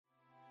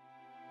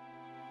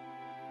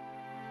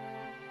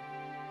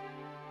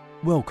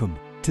Welcome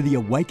to the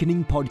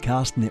Awakening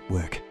Podcast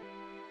Network.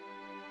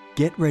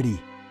 Get ready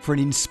for an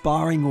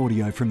inspiring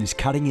audio from this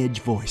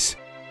cutting-edge voice.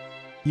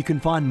 You can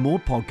find more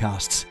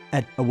podcasts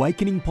at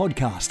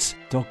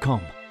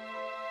awakeningpodcasts.com.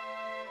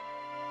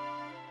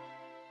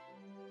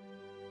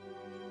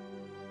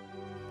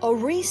 A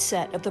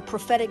reset of the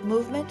prophetic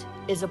movement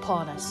is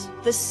upon us.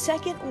 The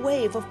second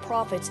wave of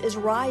prophets is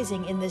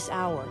rising in this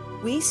hour.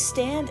 We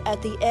stand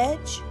at the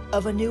edge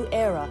of a new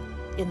era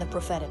in the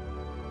prophetic.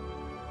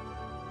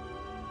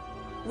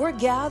 We're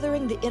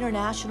gathering the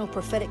international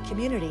prophetic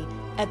community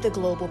at the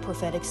Global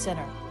Prophetic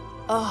Center,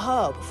 a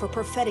hub for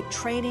prophetic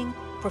training,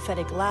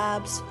 prophetic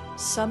labs,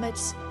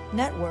 summits,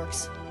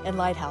 networks, and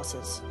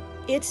lighthouses.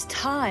 It's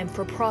time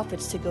for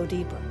prophets to go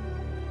deeper.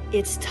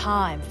 It's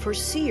time for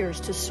seers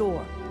to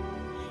soar.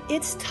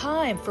 It's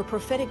time for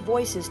prophetic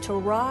voices to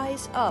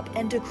rise up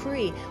and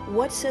decree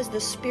what says the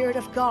Spirit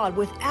of God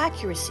with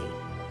accuracy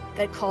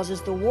that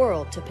causes the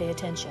world to pay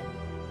attention.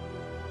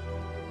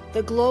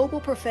 The Global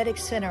Prophetic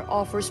Center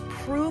offers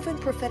proven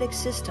prophetic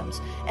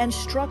systems and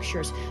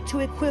structures to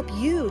equip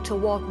you to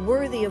walk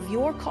worthy of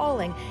your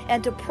calling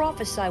and to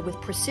prophesy with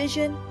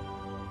precision,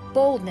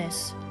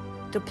 boldness,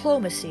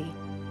 diplomacy,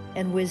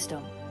 and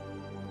wisdom.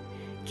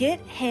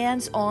 Get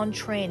hands-on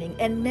training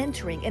and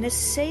mentoring in a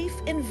safe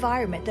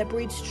environment that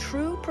breeds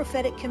true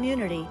prophetic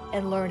community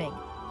and learning.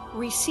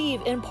 Receive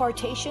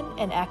impartation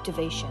and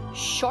activation.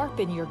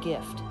 Sharpen your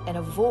gift and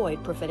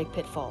avoid prophetic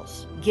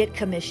pitfalls. Get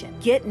commissioned.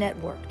 Get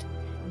networked.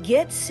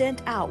 Get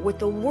sent out with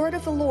the word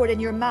of the Lord in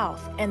your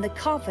mouth and the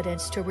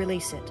confidence to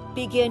release it.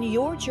 Begin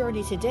your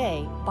journey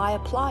today by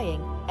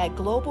applying at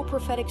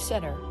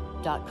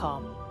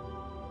globalpropheticcenter.com.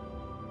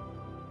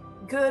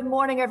 Good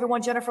morning,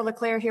 everyone. Jennifer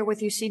LeClaire here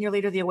with you, Senior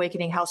Leader of the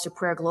Awakening House of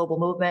Prayer Global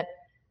Movement.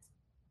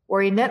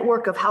 We're a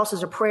network of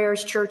houses of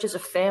prayers, churches, a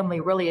family,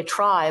 really a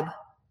tribe,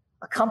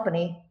 a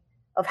company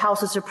of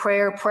houses of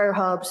prayer, prayer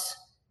hubs,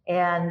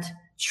 and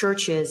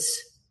churches.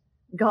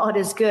 God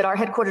is good. Our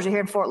headquarters are here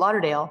in Fort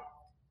Lauderdale.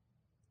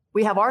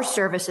 We have our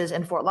services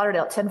in Fort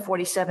Lauderdale at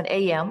 10:47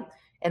 a.m.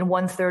 and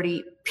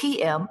 1:30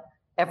 p.m.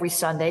 every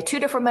Sunday. 2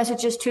 different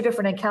messages, 2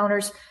 different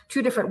encounters,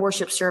 2 different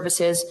worship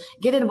services.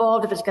 Get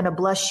involved if it's going to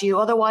bless you.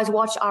 Otherwise,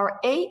 watch our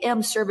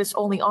AM service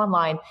only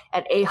online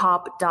at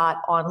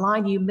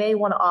ahop.online. You may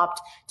want to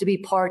opt to be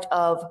part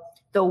of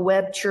the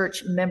Web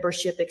Church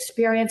membership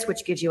experience,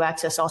 which gives you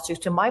access also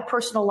to my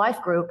personal life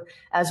group,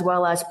 as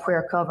well as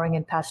prayer covering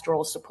and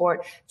pastoral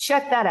support.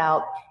 Check that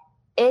out.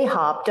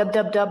 AHOP,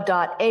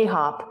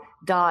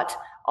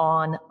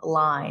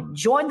 www.ahop.online.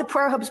 Join the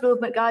Prayer Hubs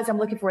movement, guys. I'm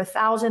looking for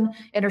 1,000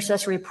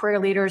 intercessory prayer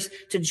leaders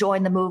to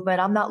join the movement.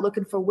 I'm not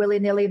looking for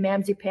willy-nilly,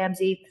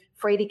 mamsy-pamsy,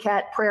 fraidy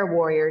cat prayer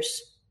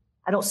warriors.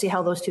 I don't see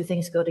how those two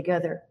things go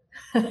together.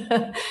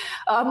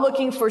 I'm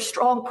looking for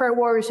strong prayer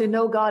warriors who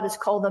know God has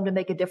called them to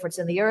make a difference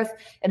in the earth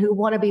and who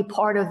want to be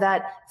part of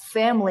that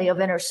family of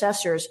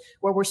intercessors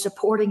where we're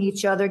supporting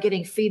each other,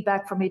 getting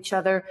feedback from each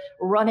other,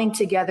 running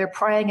together,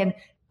 praying, and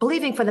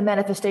believing for the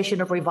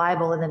manifestation of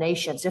revival in the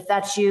nations. If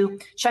that's you,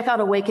 check out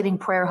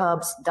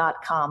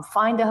awakeningprayerhubs.com.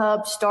 Find a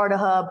hub, start a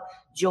hub,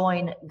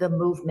 join the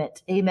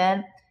movement.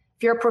 Amen.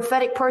 If you're a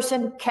prophetic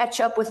person,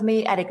 catch up with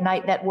me at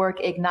Ignite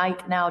Network,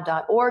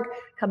 ignitenow.org.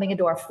 Coming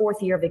into our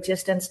 4th year of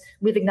existence,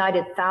 we've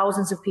ignited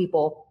thousands of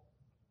people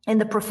in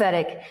the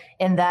prophetic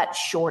in that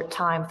short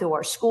time through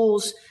our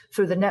schools,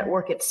 through the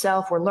network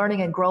itself. We're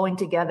learning and growing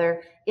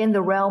together in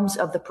the realms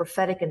of the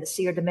prophetic and the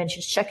seer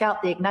dimensions. Check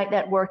out the Ignite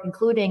Network,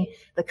 including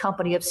the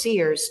company of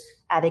seers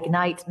at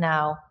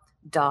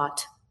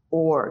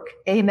ignitenow.org.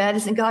 Amen.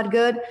 Isn't God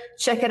good?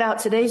 Check it out.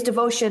 Today's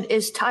devotion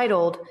is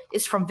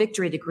from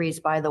Victory Degrees,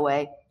 by the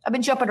way. I've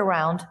been jumping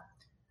around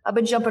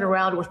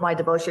with my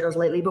devotionals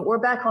lately, but we're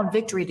back on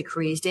Victory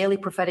Decrees, daily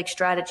prophetic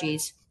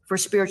strategies for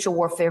spiritual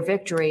warfare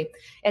victory.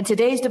 And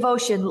today's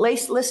devotion,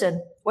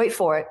 listen, wait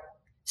for it.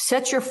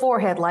 Set your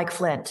forehead like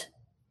flint.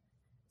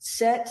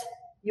 Set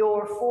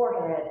your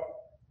forehead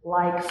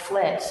like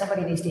flint.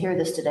 Somebody needs to hear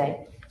this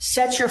today.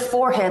 Set your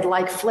forehead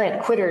like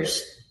flint.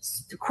 Quitters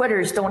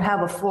don't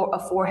have a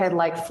forehead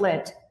like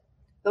flint.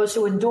 Those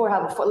who endure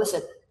have a forehead.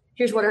 Listen,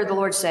 here's what I heard the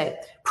Lord say.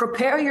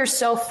 Prepare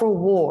yourself for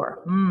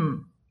war.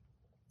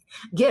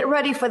 Get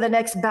ready for the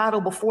next battle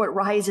before it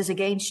rises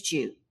against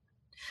you.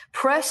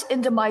 Press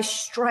into my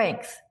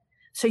strength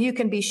so you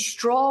can be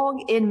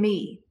strong in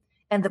me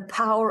and the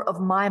power of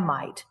my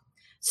might.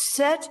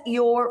 Set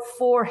your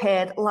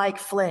forehead like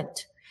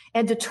flint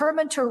and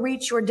determine to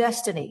reach your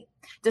destiny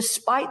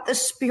despite the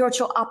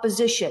spiritual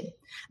opposition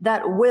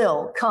that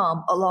will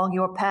come along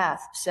your path,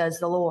 says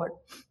the Lord.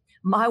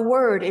 My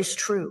word is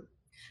true.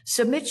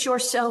 Submit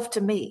yourself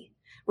to me.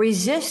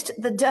 Resist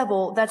the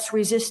devil that's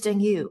resisting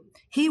you.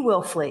 He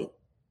will flee.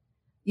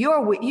 You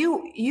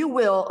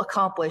will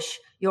accomplish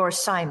your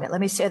assignment. Let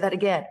me say that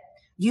again.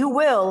 You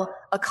will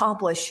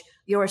accomplish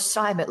your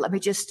assignment. Let me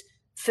just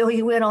fill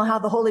you in on how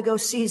the Holy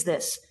Ghost sees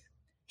this.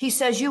 He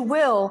says you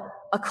will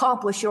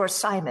accomplish your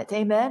assignment.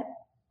 Amen.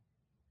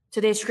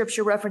 Today's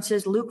scripture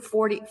references Luke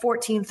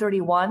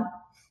 14:31,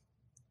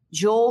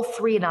 Joel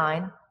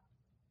 3:9,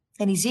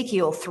 and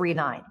Ezekiel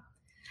 3:9.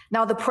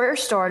 Now, the prayer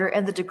starter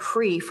and the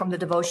decree from the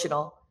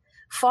devotional.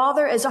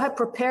 Father, as I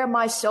prepare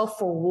myself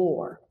for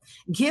war,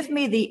 give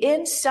me the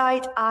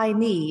insight I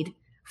need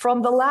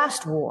from the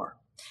last war.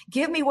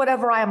 Give me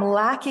whatever I am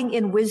lacking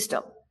in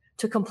wisdom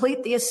to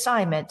complete the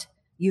assignment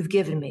you've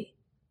given me.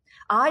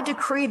 I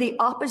decree the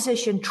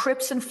opposition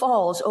trips and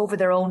falls over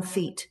their own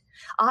feet.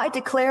 I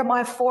declare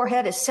my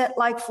forehead is set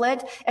like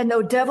flint, and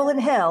no devil in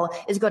hell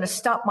is going to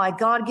stop my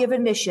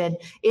God-given mission.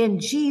 In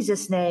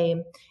Jesus'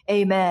 name,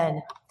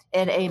 amen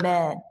and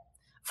amen.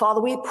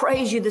 Father, we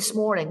praise you this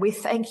morning. We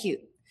thank you.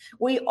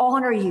 We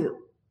honor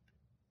you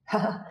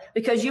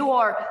because you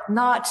are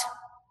not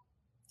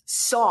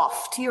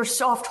soft. You're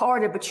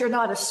soft-hearted, but you're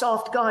not a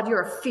soft God.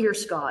 You're a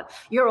fierce God.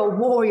 You're a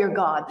warrior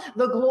God,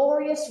 the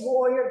glorious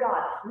warrior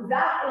God.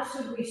 That is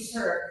who we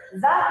serve.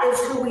 That is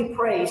who we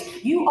praise.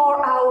 You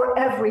are our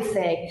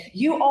everything.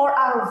 You are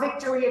our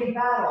victory in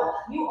battle.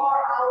 You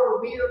are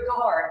our rear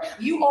guard.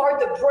 You are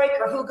the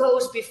breaker who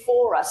goes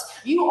before us.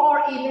 You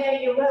are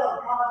Emmanuel,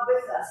 God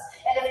with us.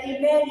 And if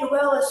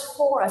Emmanuel is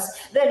for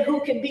us, then who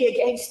can be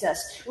against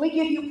us? We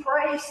give you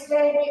praise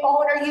today. We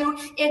honor you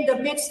in the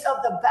midst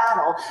of the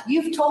battle.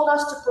 You've told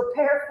us to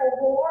prepare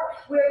for war.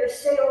 We're to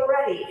stay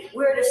ready.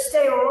 We're to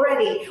stay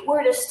ready.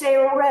 We're to stay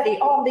ready,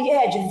 on the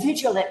edge,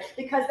 vigilant,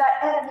 because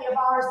that enemy of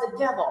ours, the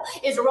devil,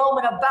 is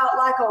roaming about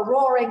like a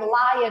roaring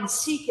lion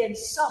seeking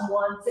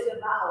someone to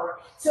devour.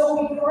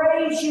 So we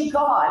praise you,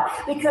 God,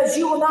 because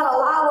you will not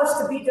allow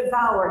us to be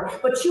devoured,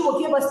 but you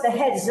will give us the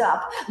heads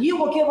up. You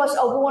will give us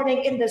a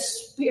warning in the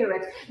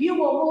spirit. You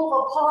will move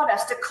upon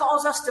us to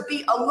cause us to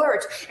be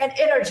alert and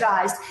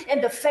energized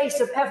in the face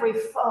of every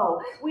foe.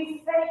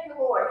 We thank you,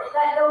 Lord,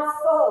 that no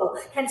foe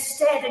can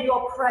stand in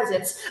your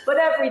presence, but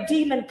every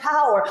demon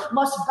power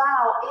must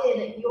bow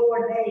in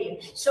your name.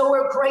 So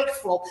we're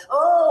grateful.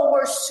 Oh,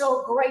 we're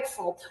so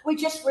grateful. We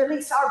just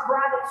release our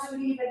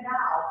gratitude even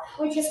now.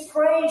 We just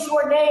praise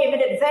your name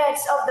in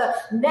advance of the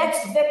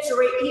next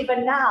victory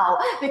even now,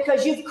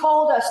 because you've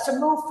called us to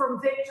move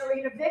from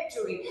victory to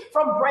victory,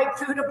 from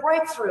breakthrough to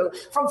breakthrough,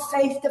 from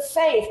faith to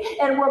faith,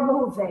 and we're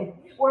moving.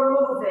 We're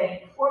moving.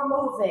 We're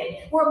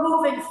moving. We're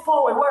moving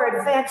forward. We're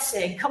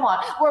advancing. Come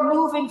on. We're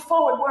moving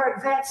forward. We're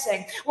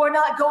advancing. We're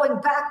not going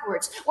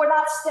backwards. We're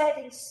not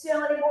standing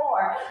still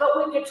anymore, but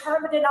we've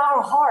determined in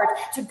our heart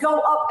to go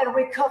up and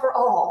recover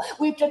all.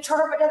 We've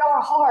determined in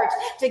our heart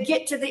to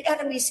get to the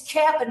enemy's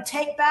camp and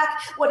take back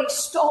what he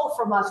stole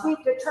from us.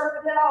 We've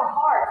determined in our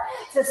heart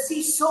to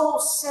see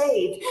souls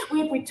saved.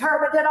 We've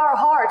determined in our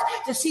heart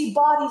to see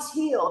bodies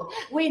healed.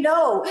 We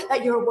know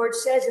that your word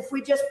says if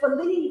we just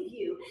believe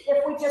you,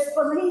 if we just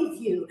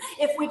believe you,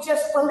 if we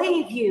just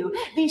believe you,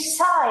 these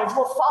signs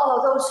will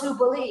follow those who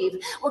believe.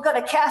 We're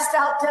going to cast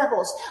out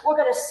devils. We're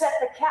going to set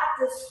the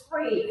captives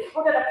free.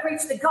 We're going to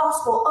preach the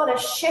gospel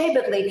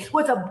unashamedly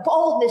with a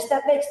boldness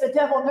that makes the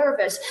devil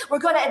nervous. We're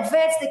going to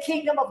advance the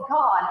kingdom of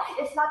God.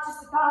 It's not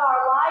just about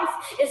our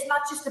life. It's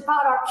not just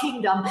about our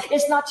kingdom.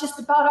 It's not just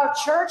about our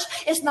church.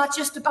 It's not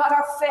just about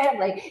our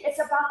family. It's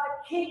about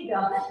the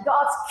kingdom,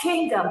 God's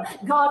kingdom,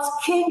 God's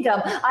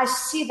kingdom. I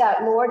see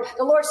that, Lord.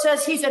 The Lord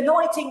says he's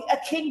anointing a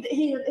king.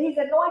 He's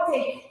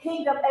anointing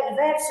kingdom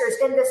advancers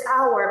in this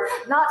hour,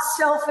 not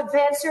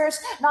self-advancers,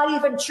 not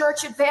even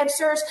church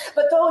advancers,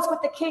 but those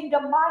with the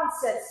kingdom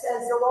mindset,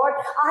 says the Lord.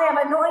 I am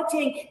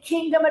anointing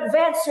kingdom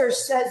advancers,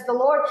 says the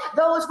Lord.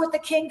 Those with the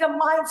kingdom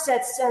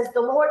mindset, says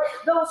the Lord.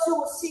 Those who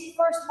will seek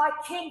first my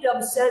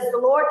kingdom, says the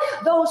Lord.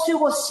 Those who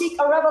will seek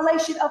a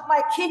revelation of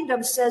my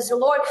kingdom, says the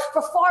Lord.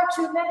 For far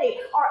too many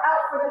are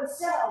out for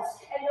themselves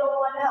and no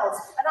one else.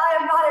 And I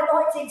am not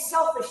anointing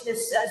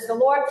selfishness, says the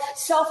Lord.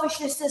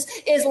 Selfishness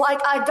is like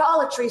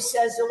idolatry,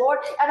 says the Lord.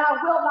 And I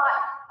will not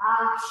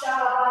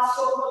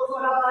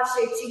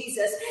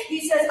Jesus.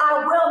 He says,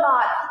 I will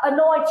not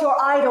anoint your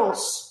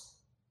idols.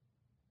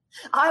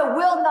 I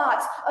will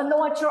not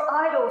anoint your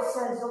idols,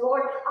 says the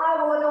Lord.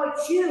 I will anoint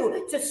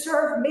you to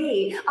serve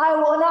me. I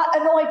will not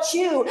anoint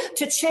you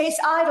to chase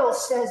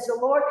idols, says the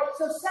Lord.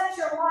 So set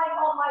your mind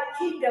on my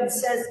kingdom,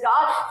 says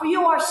God, for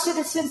you are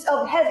citizens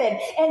of heaven,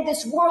 and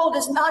this world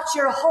is not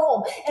your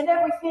home, and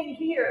everything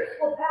here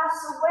will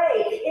pass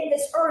away in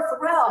this earth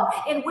realm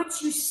in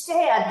which you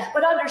stand.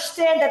 But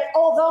understand that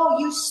although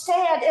you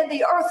stand in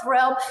the earth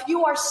realm,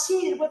 you are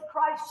seated with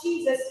Christ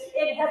Jesus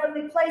in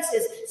heavenly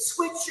places.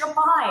 Switch your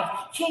mind.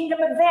 Kingdom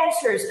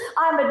advancers.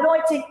 I'm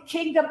anointing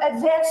kingdom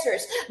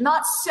advancers,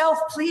 not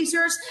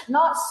self-pleasers,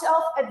 not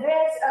self-advancers,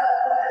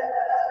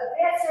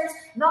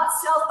 not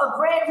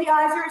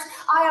self-aggrandizers.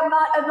 I am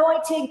not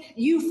anointing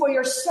you for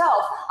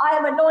yourself. I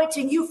am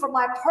anointing you for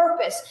my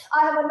purpose.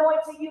 I am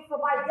anointing you for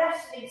my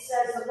destiny,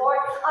 says the Lord.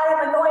 I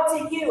am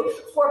anointing you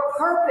for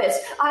purpose.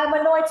 I am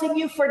anointing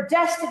you for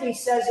destiny,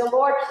 says the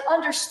Lord.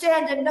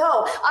 Understand and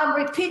know I'm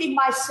repeating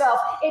myself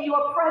in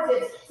your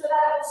presence so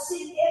that it will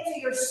sink into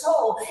your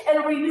soul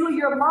and renew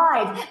your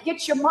mind.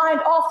 Get your mind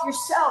off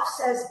yourself,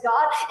 says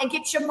God, and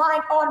get your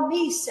mind on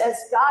me, says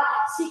God.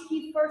 Seek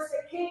ye first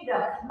the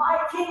kingdom, my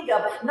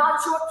kingdom,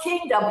 not your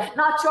kingdom,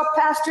 not your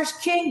pastor's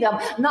kingdom,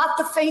 not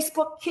the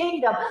Facebook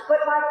kingdom, but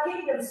my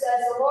kingdom, says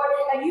the Lord.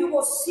 And you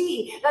will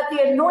see that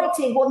the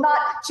anointing will not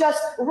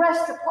just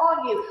rest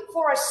upon you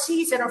for a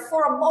season or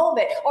for a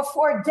moment or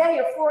for a day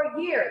or for a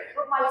year,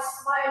 but my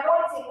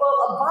anointing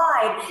will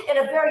abide in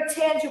a very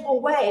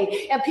tangible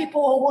way. And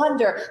people will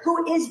wonder,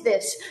 who is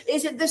this?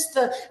 Isn't this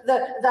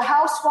the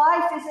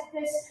housewife? Isn't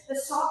this the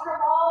soccer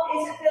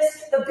mom? Isn't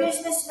this the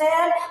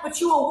businessman? But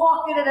you will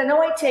walk in an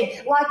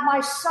anointing like my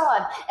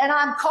son. And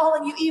I'm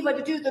calling you even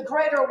to do the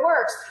greater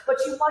works, but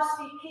you must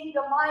be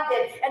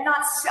kingdom-minded and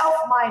not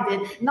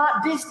self-minded,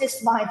 not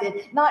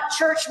business-minded, not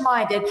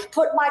church-minded.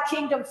 Put my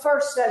kingdom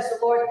first, says the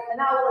Lord,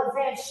 and I will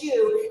advance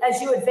you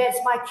as you advance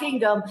my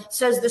kingdom,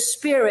 says the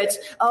Spirit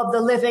of the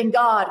living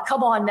God.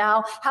 Come on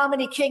now. How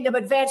many kingdom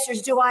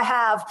advancers do I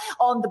have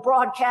on the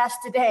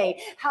broadcast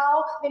today?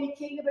 How many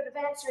kingdom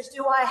advancers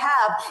do I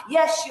have?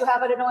 Yes, you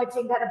have an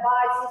anointing that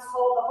abides. He's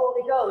called the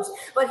Holy Ghost,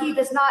 but he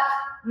does not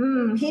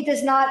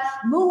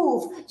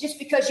move just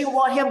because you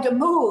want him to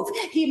move.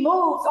 He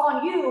moves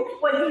on you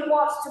when he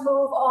wants to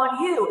move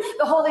on you.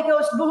 The Holy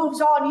Ghost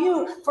moves on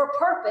you for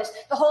purpose.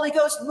 The Holy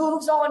Ghost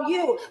moves on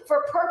you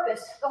for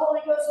purpose. The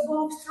Holy Ghost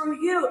moves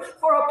through you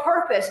for a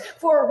purpose,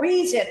 for a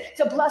reason,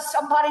 to bless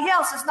somebody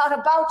else. It's not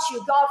about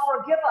you. God,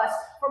 forgive us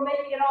for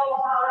making it all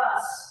about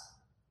us.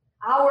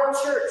 Our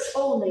church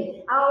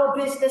only, our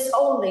business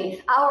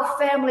only, our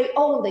family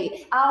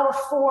only, our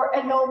four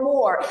and no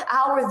more,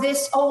 our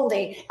this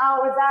only,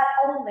 our that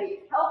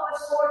only. Help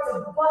us, Lord, to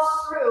bust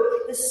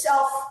through the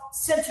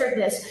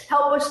self-centeredness.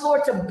 Help us,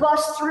 Lord, to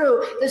bust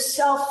through the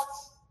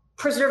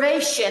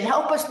self-preservation.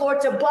 Help us,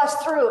 Lord, to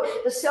bust through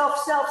the self,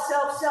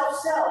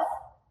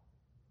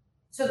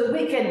 so that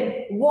we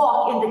can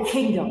walk in the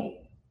kingdom.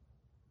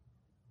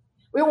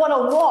 We want to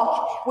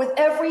walk with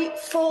every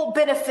full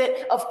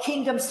benefit of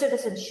kingdom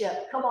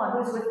citizenship. Come on,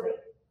 who's with me?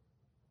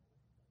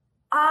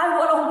 I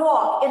want to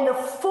walk in the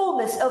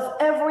fullness of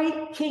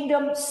every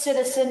kingdom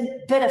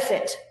citizen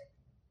benefit.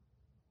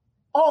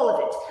 All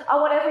of it. I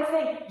want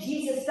everything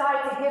Jesus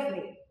died to give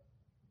me.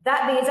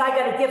 That means I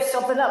got to give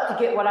something up to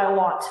get what I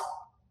want.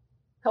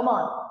 Come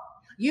on.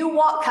 You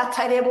want,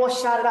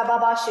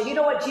 you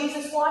know what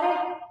Jesus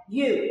wanted?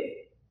 You.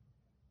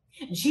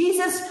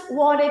 Jesus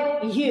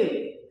wanted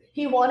you.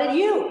 He wanted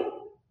you.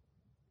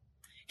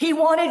 He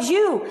wanted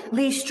you,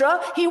 Lystra.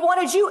 He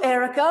wanted you,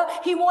 Erica.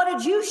 He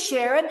wanted you,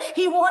 Sharon.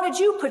 He wanted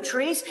you,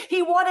 Patrice.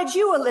 He wanted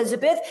you,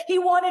 Elizabeth. He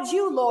wanted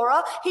you,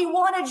 Laura. He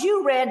wanted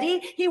you,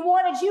 Randy. He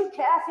wanted you,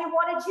 Kath. He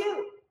wanted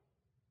you.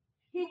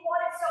 He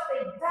wanted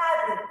something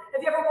badly.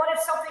 Have you ever wanted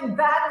something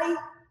badly?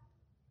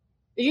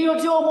 You'll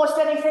do almost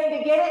anything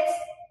to get it.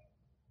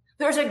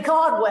 There's a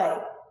God way.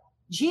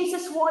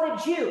 Jesus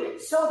wanted you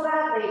so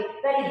badly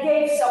that he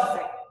gave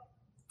something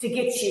to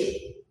get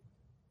you.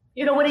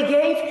 You know what he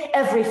gave?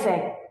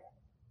 Everything.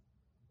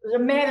 There was a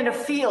man in a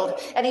field,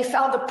 and he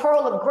found a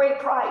pearl of great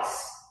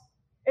price.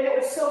 And it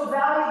was so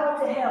valuable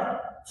to him,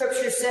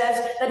 Scripture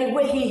says, that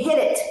he hid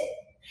it.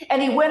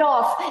 And he went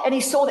off, and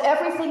he sold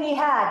everything he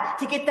had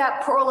to get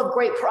that pearl of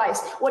great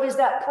price. What is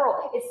that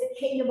pearl? It's the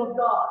kingdom of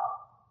God.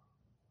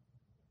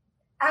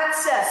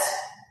 Access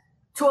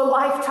to a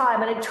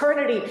lifetime, an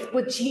eternity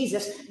with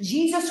Jesus.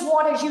 Jesus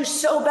wanted you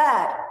so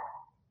bad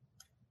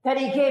that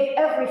he gave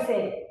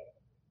everything.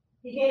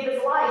 He gave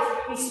his life.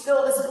 He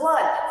spilled his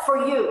blood for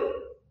you.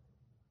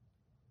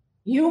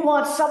 You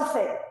want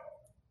something.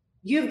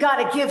 You've got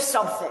to give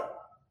something.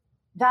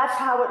 That's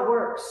how it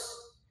works.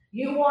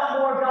 You want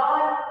more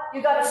God?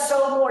 You got to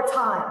sow more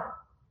time.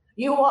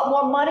 You want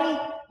more money?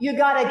 You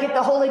got to get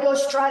the Holy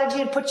Ghost strategy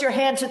and put your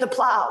hand to the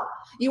plow.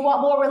 You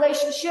want more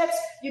relationships?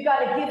 You got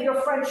to give your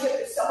friendship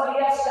to somebody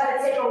else. You got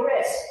to take a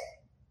risk.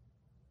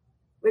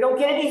 We don't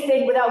get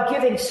anything without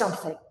giving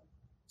something.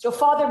 So,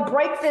 Father,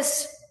 break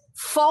this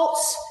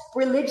false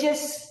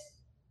religious,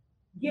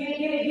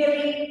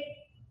 gimme,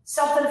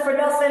 something for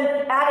nothing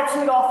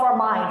attitude off our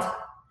mind.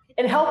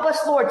 And help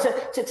us, Lord,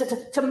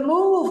 to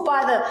move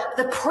by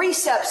the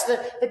precepts,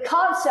 the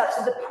concepts,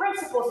 and the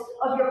principles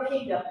of your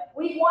kingdom.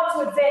 We want to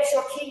advance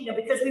your kingdom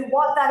because we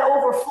want that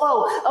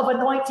overflow of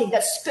anointing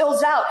that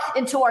spills out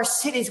into our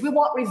cities. We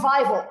want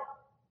revival.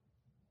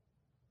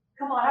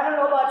 Come on, I don't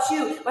know about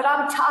you, but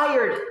I'm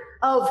tired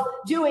of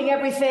doing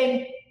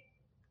everything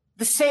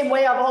the same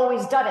way I've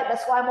always done it.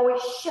 That's why I'm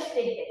always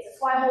shifting things. That's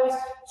why I'm always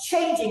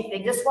changing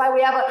things. That's why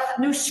we have a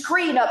new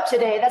screen up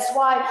today. That's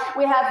why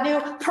we have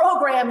new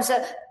programs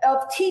of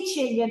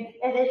teaching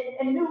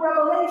and new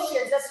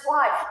revelations. That's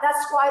why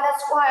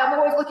I'm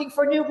always looking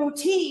for new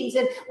routines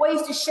and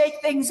ways to shake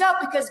things up,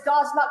 because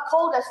God's not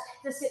called us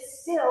to sit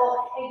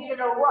still and get in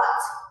a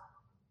rut.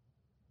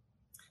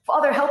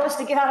 Father, help us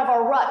to get out of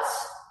our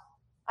ruts.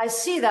 I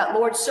see that,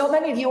 Lord. So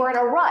many of you are in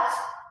a rut.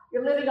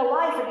 You're living a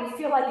life and you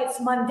feel like it's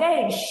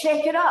mundane.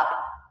 Shake it up.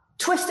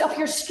 Twist up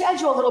your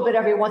schedule a little bit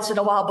every once in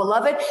a while,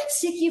 beloved.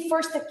 Seek ye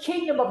first the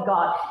kingdom of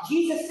God.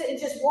 Jesus didn't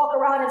just walk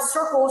around in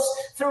circles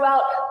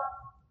throughout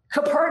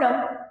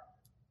Capernaum.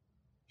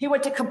 He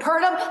went to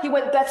Capernaum. He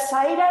went to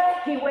Bethsaida.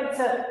 He went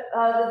to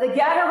the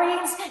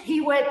Gadarenes.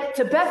 He went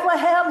to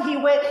Bethlehem. He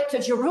went to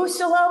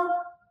Jerusalem.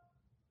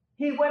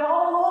 He went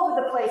all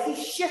over the place.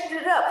 He shifted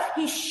it up.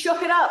 He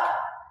shook it up.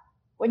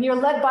 When you're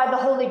led by the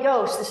Holy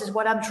Ghost, this is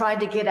what I'm trying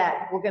to get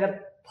at. We're going to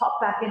pop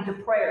back into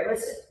prayer.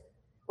 Listen.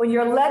 When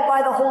you're led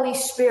by the Holy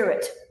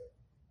Spirit,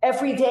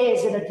 every day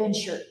is an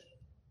adventure.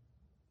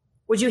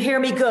 Would you hear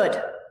me good?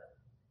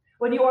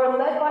 When you are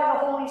led by the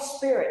Holy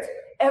Spirit,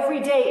 every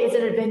day is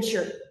an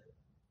adventure.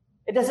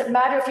 It doesn't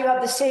matter if you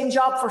have the same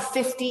job for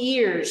 50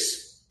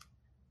 years.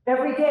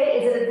 Every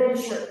day is an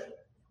adventure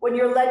when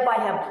you're led by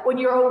him, when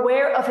you're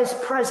aware of his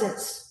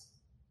presence,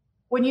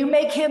 when you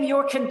make him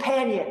your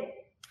companion.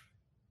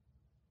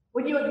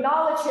 When you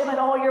acknowledge him in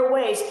all your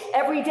ways,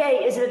 every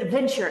day is an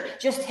adventure,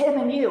 just him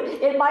and you.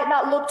 It might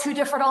not look too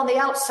different on the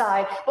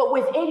outside, but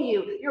within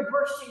you, you're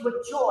bursting with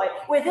joy.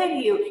 Within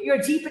you, you're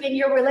deepening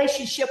your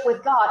relationship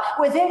with God.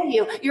 Within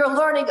you, you're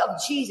learning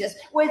of Jesus.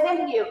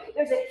 Within you,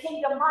 there's a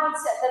kingdom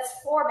mindset that's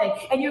forming,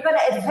 and you're going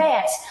to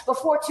advance.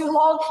 Before too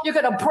long, you're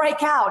going to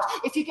break out.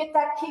 If you get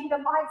that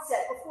kingdom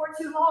mindset, before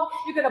too long,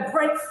 you're going to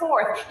break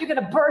forth. You're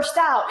going to burst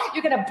out.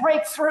 You're going to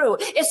break through.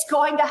 It's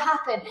going to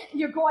happen.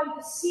 You're going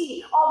to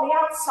see on the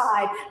outside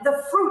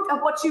the fruit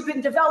of what you've been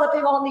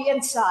developing on the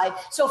inside.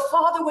 So,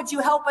 Father, would you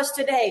help us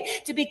today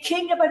to be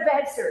kingdom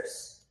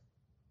advancers,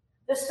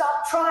 to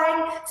stop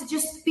trying to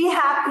just be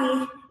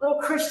happy little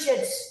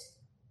Christians,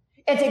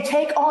 and to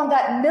take on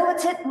that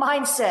militant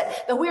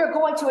mindset that we are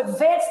going to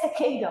advance the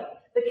kingdom.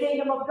 The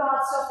kingdom of God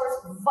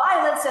suffers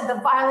violence, and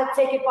the violent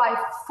take it by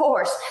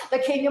force. The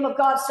kingdom of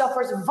God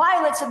suffers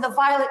violence, and the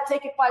violent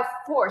take it by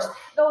force.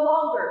 No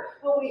longer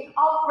will we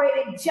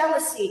operate in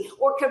jealousy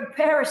or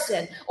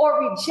comparison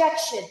or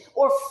rejection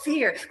or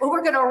fear, but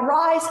we're going to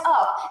rise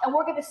up and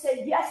we're going to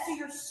say yes to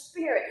your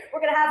Spirit.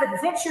 We're going to have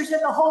adventures in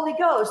the Holy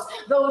Ghost.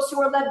 Those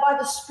who are led by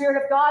the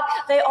Spirit of God,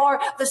 they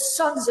are the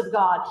sons of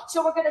God.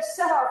 So we're going to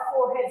set our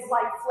foreheads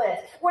like flint.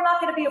 We're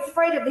not going to be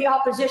afraid of the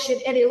opposition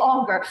any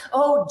longer.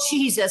 Oh,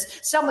 Jesus.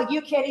 Some of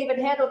you can't even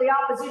handle the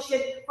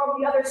opposition from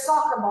the other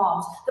soccer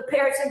moms, the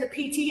parents in the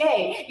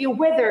PTA. You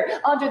wither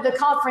under the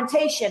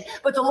confrontation.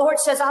 But the Lord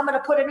says, I'm going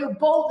to put a new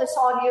boldness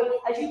on you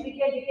as you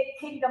begin to get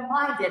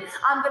kingdom-minded.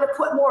 I'm going to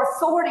put more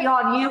authority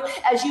on you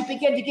as you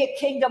begin to get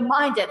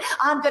kingdom-minded.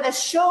 I'm going to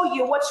show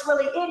you what's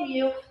really in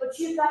you, but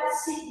you've got to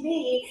seek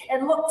me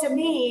and look to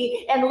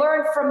me and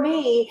learn from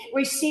me,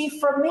 receive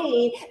from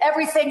me.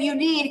 Everything you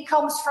need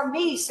comes from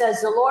me,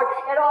 says the Lord.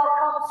 It all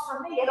comes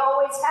from me. It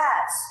always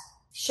has.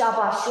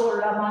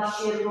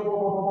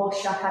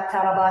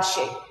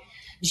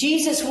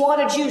 Jesus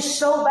wanted you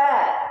so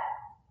bad.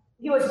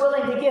 He was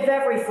willing to give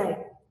everything.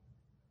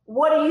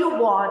 What do you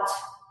want?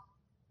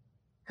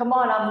 Come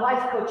on, I'm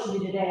life coaching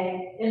you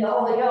today in the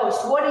Holy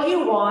Ghost. What do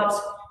you want?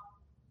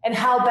 And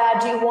how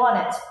bad do you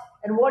want it?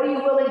 And what are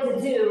you willing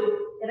to do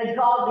in a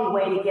godly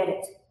way to get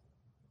it?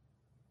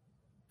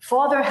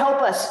 Father,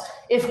 help us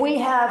if we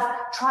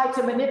have tried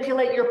to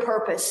manipulate your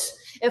purpose,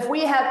 if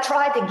we have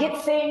tried to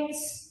get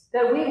things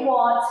that we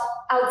want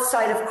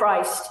outside of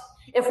Christ,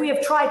 if we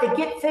have tried to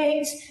get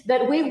things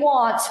that we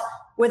want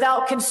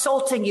without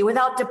consulting you,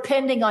 without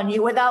depending on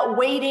you, without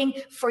waiting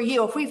for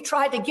you, if we've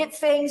tried to get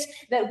things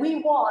that we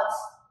want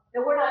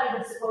that we're not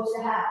even supposed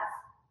to have,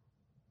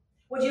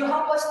 would you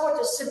help us, Lord,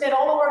 to submit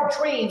all of our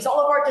dreams, all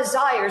of our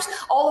desires,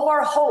 all of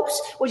our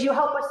hopes? Would you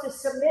help us to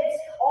submit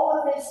all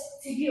of this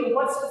to you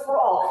once and for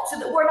all, so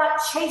that we're not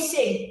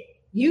chasing,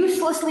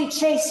 uselessly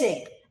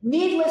chasing,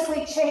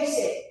 needlessly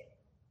chasing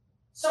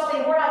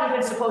something we're not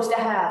even supposed to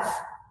have?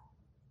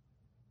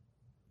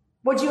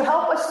 Would you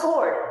help us,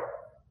 Lord,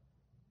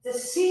 to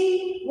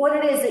see what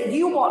it is that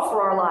you want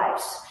for our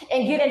lives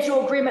and get into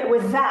agreement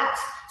with that,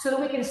 so that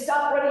we can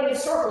stop running in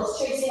circles,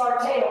 chasing our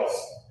tails,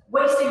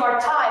 wasting our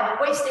time,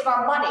 wasting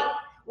our money,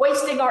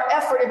 wasting our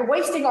effort, and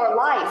wasting our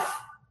life.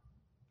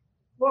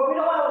 Lord, we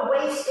don't want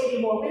to waste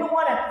anymore. We don't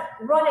want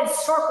to run in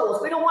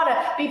circles. We don't want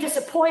to be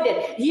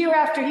disappointed year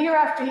after year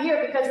after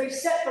year because we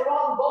set the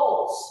wrong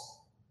goals,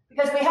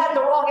 because we had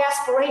the wrong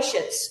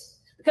aspirations,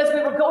 because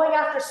we were going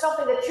after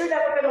something that you're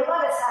never going to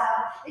let us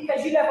have,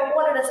 because you never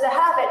wanted us to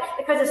have it,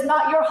 because it's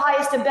not your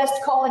highest and best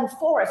calling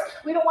for us.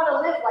 We don't want to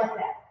live like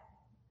that.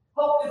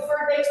 Hope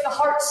deferred makes the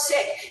heart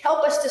sick.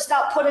 Help us to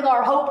stop putting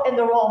our hope in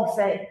the wrong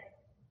thing.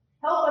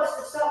 Help us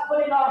to stop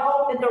putting our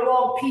hope in the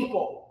wrong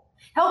people.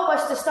 Help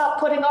us to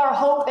stop putting our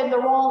hope in the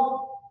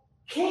wrong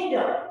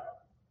kingdom.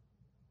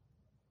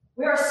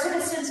 We are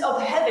citizens of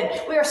heaven.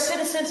 We are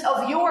citizens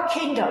of your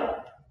kingdom.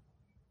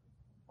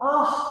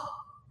 Oh,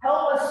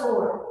 help us,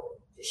 Lord,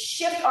 to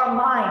shift our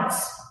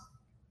minds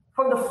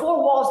from the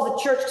four walls of the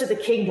church to the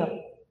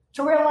kingdom,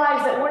 to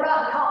realize that we're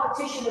not in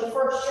competition with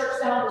First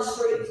Church down the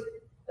street,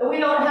 that we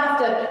don't have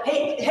to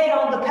hate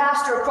on the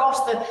pastor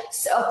across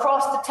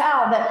the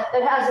town that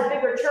has a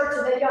bigger church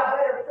and they got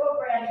better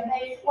programs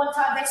One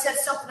time they said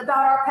something about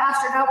our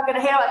pastor. Now we're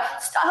going to handle it.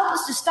 Help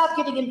us to stop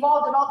getting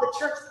involved in all the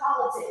church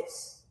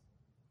politics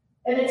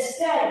and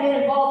instead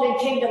get involved in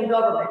kingdom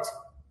government.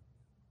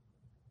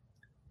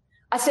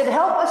 I said,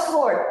 help us,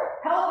 Lord,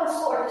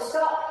 to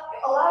stop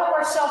allowing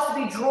ourselves to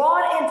be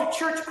drawn into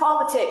church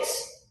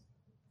politics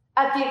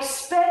at the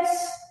expense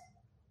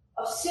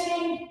of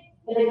sitting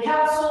in the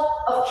council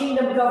of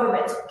kingdom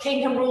government,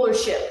 kingdom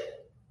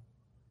rulership.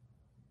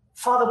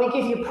 Father, we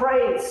give you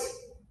praise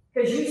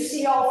because you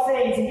see all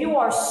things and you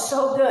are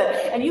so good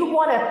and you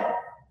want to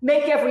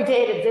make every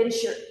day an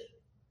adventure.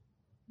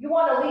 You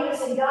want to lead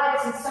us and guide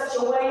us in such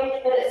a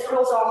way that it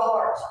thrills our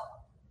heart.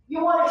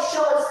 You want to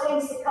show us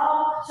things to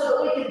come so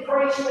that we can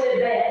praise you in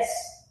advance.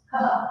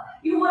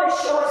 You want to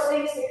show us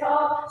things to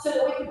come so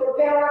that we can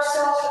prepare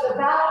ourselves for the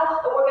battle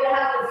that we're going to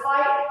have to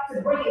fight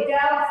to bring it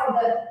down from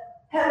the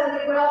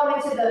heavenly realm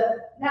into the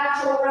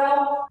natural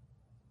realm.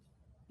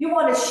 You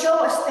want to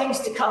show us things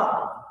to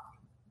come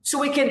so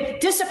we can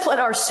discipline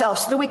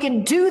ourselves, so that we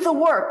can do the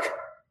work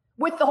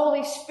with the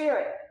Holy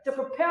Spirit to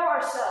prepare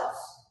ourselves,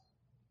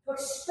 to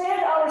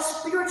expand our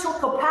spiritual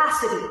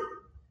capacity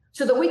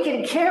so that we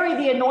can carry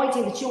the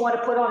anointing that you want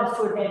to put on us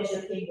to advance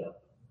your kingdom.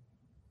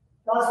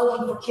 God's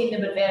looking for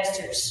kingdom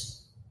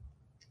advancers.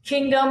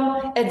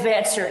 Kingdom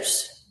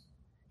advancers.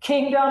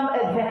 Kingdom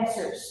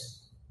advancers.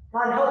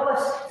 God, help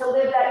us to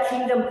live that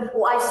kingdom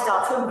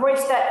lifestyle, to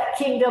embrace that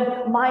kingdom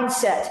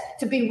mindset,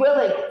 to be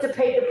willing to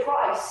pay the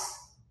price,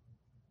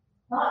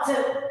 not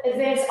to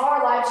advance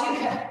our lives.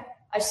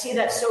 I see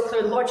that so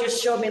clearly. The Lord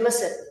just showed me,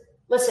 listen,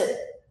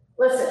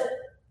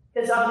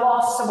 because I've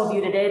lost some of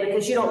you today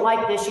because you don't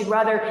like this. You'd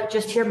rather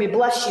just hear me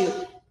bless you.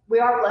 We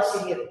are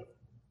blessing you.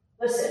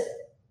 Listen.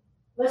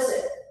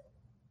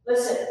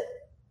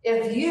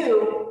 If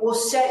you will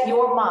set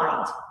your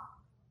mind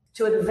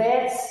to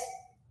advance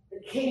the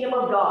kingdom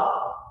of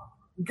God,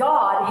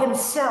 God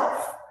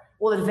himself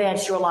will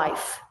advance your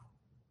life.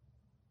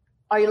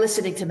 Are you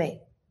listening to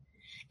me?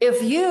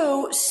 If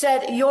you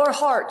set your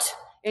heart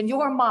and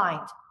your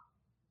mind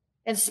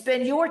and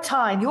spend your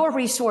time, your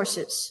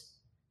resources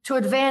to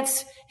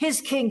advance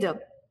his kingdom,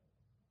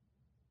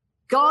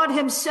 God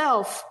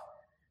himself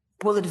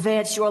will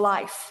advance your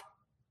life.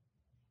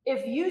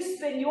 If you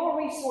spend your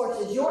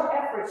resources, your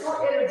efforts,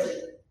 your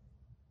energy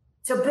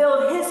to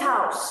build his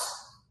house,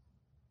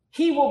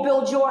 he will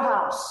build your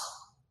house.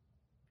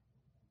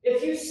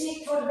 If you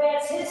seek to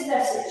advance his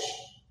message,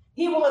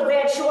 he will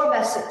advance your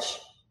message.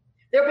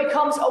 There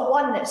becomes a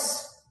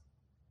oneness.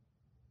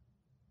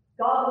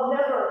 God will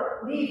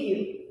never leave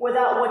you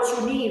without what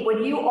you need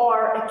when you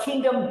are a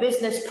kingdom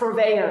business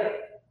purveyor,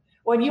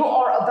 when you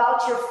are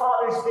about your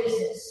Father's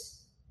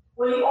business,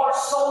 when you are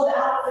sold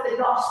out for the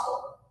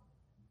gospel.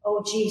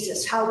 Oh,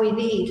 Jesus, how we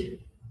need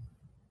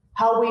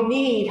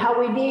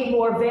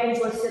more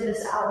evangelists in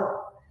this hour.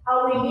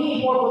 How we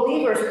need more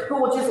believers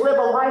who will just live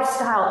a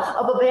lifestyle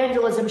of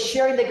evangelism,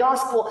 sharing the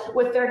gospel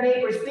with their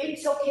neighbors, being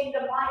so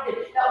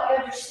kingdom-minded that we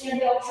understand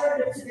the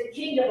alternative to the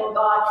kingdom of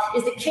God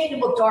is the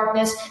kingdom of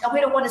darkness, and we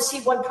don't want to see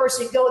one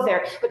person go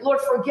there. But Lord,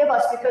 forgive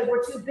us because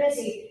we're too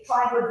busy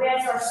trying to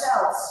advance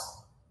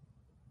ourselves,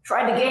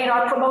 trying to gain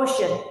our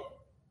promotion,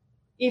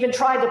 even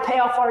trying to pay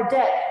off our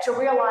debt, to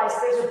realize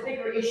there's a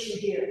bigger issue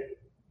here.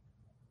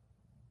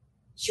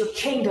 It's your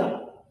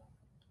kingdom.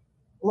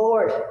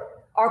 Lord,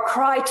 our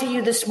cry to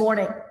you this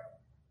morning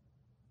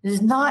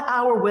is not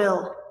our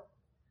will,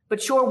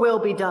 but your will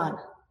be done.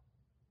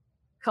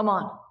 Come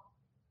on.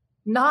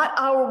 Not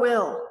our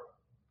will,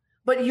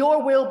 but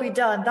your will be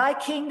done. Thy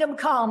kingdom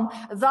come,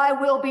 thy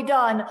will be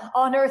done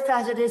on earth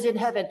as it is in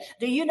heaven.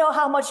 Do you know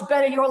how much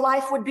better your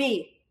life would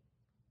be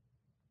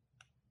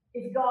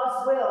if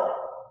God's will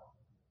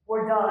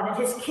were done and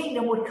his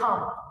kingdom would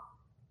come?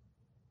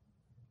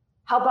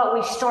 How about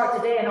we start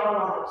today in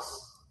our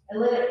lives and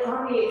let it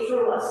permeate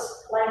through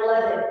us like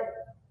leaven?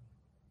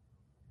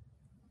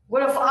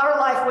 What if our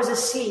life was a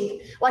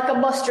seed, like a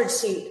mustard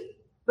seed,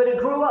 but it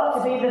grew up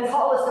to be the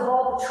tallest of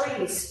all the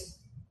trees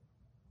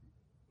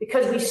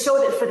because we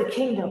sowed it for the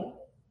kingdom?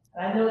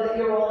 And I know that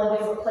you're all in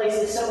different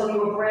places. Some of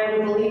you are brand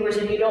new believers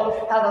and you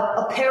don't have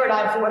a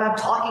paradigm for what I'm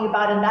talking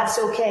about, and that's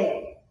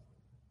okay.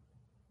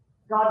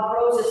 God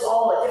grows us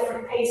all at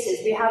different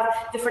paces. We have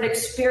different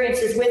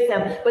experiences with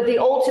him. But the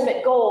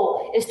ultimate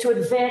goal is to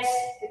advance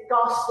the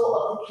gospel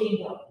of the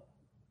kingdom.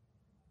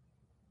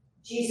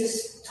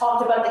 Jesus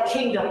talked about the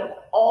kingdom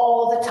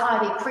all the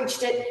time. He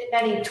preached it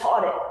and he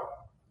taught it.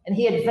 And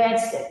he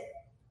advanced it.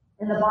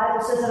 And the Bible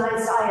says in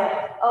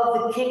Isaiah,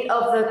 of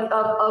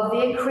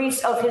the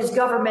increase of his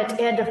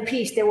government and of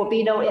peace, there will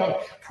be no end.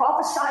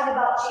 Prophesying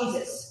about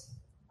Jesus,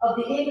 of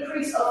the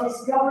increase of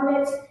his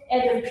government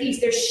and of peace,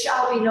 there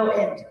shall be no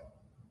end.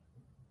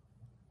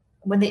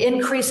 When the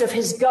increase of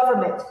his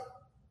government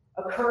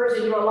occurs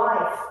in your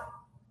life,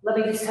 let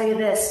me just tell you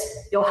this,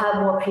 you'll have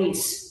more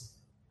peace.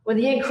 When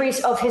the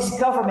increase of his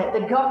government,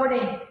 the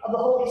governing of the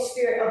Holy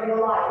Spirit of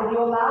your life, when you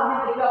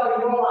allow him to govern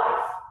your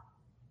life,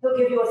 he'll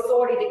give you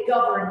authority to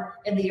govern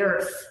in the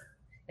earth.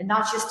 And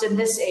not just in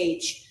this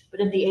age, but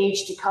in the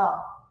age to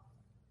come.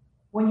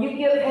 When you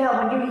give him,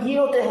 when you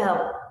yield to him,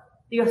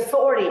 the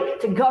authority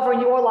to govern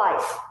your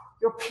life,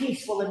 your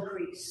peace will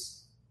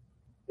increase.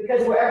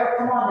 Because wherever,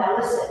 come on now,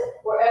 listen,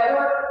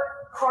 wherever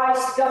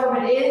Christ's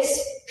government is,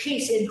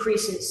 peace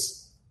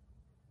increases.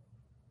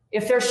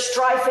 If there's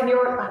strife in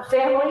your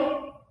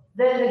family,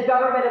 then the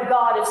government of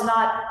God is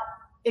not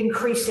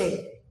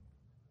increasing.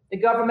 The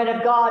government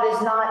of God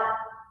is not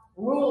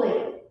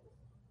ruling.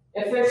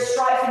 If there's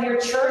strife in your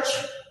church,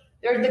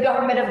 the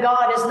government of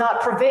God is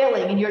not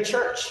prevailing in your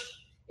church.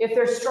 If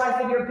there's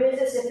strife in your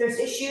business, if there's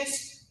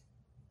issues,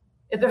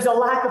 if there's a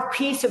lack of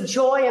peace, of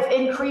joy, of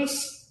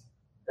increase,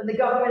 then the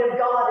government of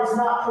God is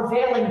not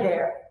prevailing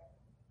there.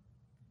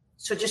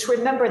 So just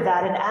remember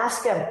that and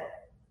ask him,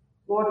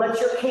 Lord, let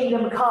your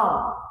kingdom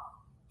come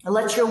and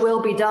let your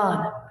will be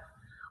done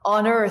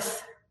on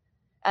earth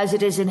as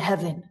it is in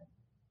heaven.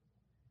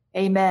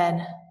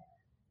 Amen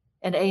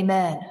and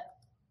amen.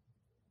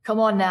 Come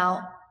on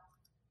now.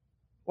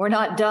 We're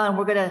not done.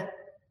 We're going to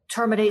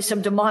terminate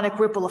some demonic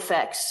ripple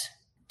effects.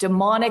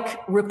 Demonic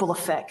ripple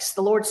effects.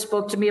 The Lord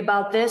spoke to me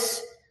about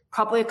this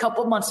probably a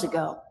couple of months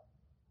ago,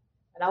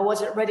 and I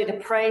wasn't ready to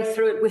pray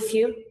through it with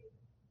you.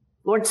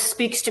 Lord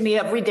speaks to me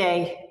every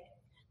day,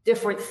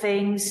 different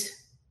things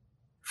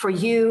for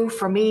you,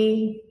 for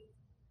me,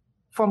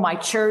 for my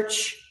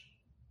church.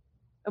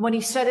 And when he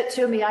said it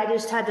to me, I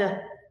just had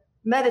to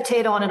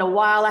meditate on it a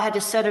while. I had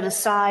to set it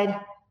aside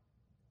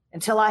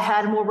until I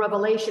had more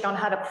revelation on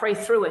how to pray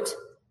through it.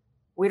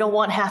 We don't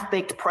want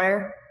half-baked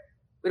prayer.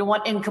 We don't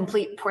want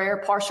incomplete prayer,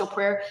 partial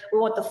prayer. We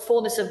want the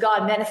fullness of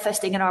God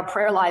manifesting in our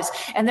prayer lives.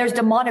 And there's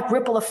demonic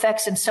ripple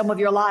effects in some of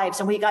your lives,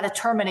 and we got to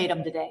terminate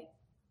them today.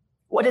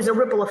 What is a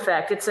ripple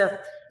effect? It's a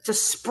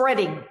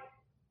spreading,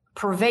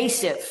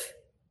 pervasive,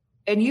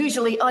 and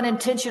usually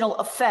unintentional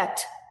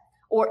effect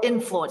or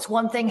influence.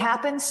 One thing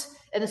happens,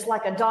 and it's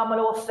like a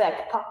domino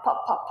effect. Pop,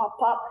 pop, pop, pop,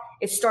 pop.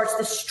 It starts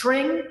the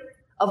string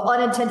of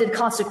unintended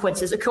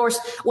consequences. Of course,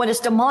 when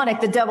it's demonic,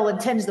 the devil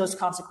intends those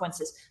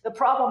consequences. The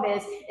problem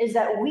is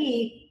that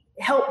we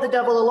help the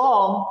devil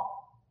along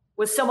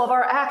with some of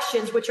our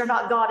actions, which are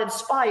not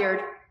God-inspired.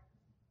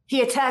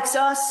 He attacks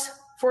us,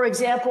 for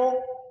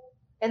example,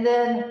 and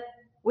then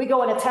we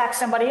go and attack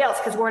somebody else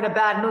because we're in a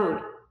bad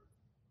mood.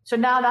 So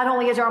now not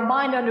only is our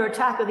mind under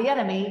attack of the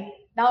enemy,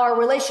 now our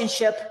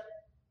relationship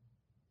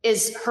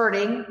is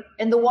hurting,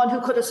 and the one who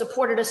could have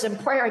supported us in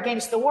prayer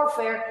against the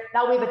warfare,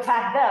 now we've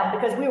attacked them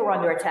because we were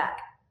under attack.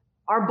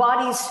 Our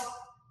bodies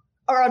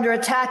are under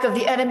attack of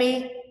the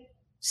enemy.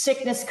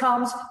 Sickness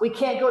comes. We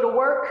can't go to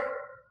work.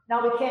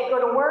 Now we can't go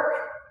to work,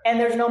 and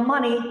there's no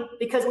money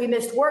because we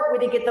missed work. We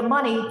didn't get the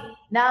money.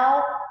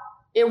 Now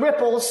it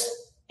ripples,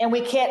 and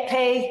we can't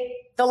pay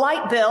the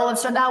light bill, and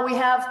so now we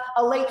have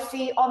a late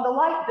fee on the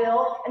light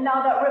bill, and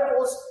now that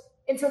ripples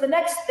into the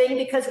next thing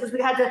because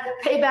we had to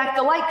pay back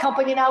the light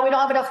company. Now we don't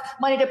have enough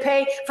money to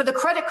pay for the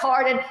credit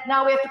card, and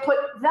now we have to put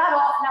that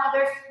off. Now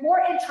there's more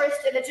interest,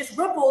 and it just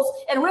ripples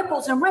and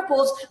ripples and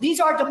ripples. These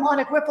are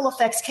demonic ripple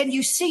effects. Can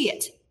you see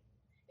it?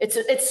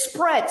 It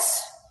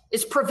spreads.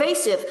 It's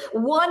pervasive.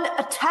 One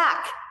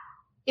attack.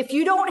 If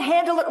you don't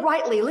handle it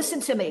rightly, listen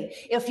to me.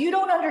 If you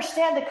don't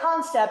understand the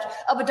concept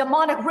of a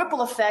demonic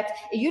ripple effect,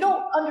 you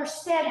don't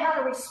understand how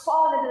to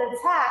respond in an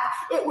attack,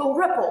 it will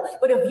ripple.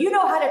 But if you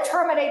know how to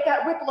terminate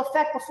that ripple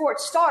effect before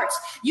it starts,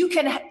 you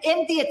can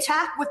end the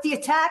attack with the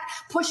attack,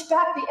 push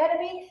back the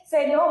enemy,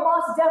 say, no,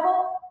 boss,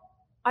 devil.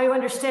 Are you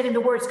understanding the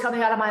words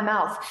coming out of my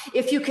mouth?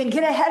 If you can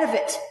get ahead of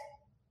it,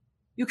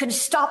 you can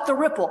stop the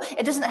ripple.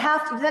 It doesn't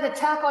have to, that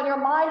attack on your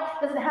mind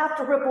doesn't have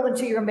to ripple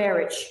into your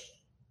marriage.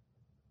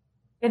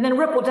 And then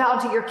ripple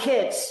down to your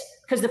kids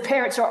because the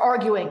parents are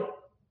arguing.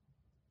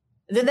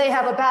 And then they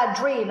have a bad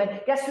dream. And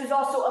guess who's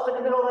also up in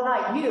the middle of the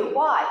night? You.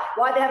 Why?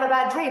 Why they have a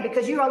bad dream?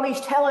 Because you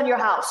unleashed hell in your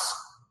house.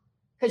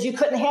 Because you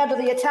couldn't handle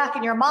the attack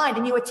in your mind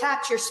and you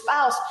attacked your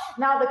spouse.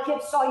 Now the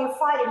kids saw you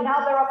fighting.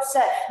 Now they're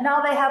upset. Now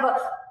they have a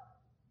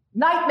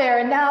nightmare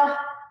and now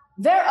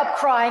they're up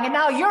crying and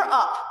now you're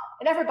up.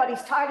 And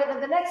everybody's tired. And then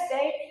the next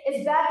day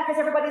is bad because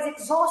everybody's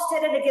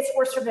exhausted and it gets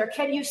worse from there.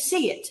 Can you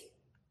see it?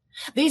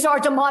 These are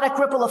demonic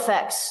ripple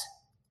effects.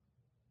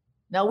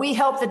 Now, we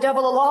help the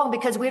devil along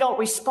because we don't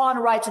respond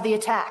right to the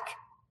attack.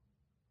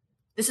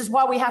 This is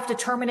why we have to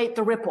terminate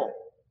the ripple.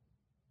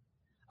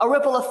 A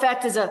ripple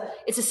effect is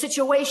it's a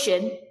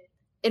situation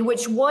in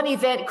which one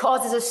event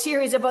causes a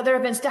series of other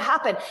events to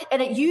happen.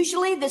 And it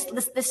usually,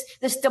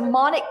 this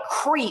demonic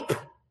creep,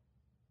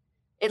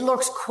 it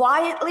lurks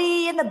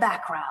quietly in the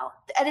background.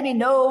 The enemy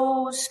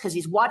knows because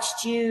he's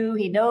watched you.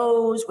 He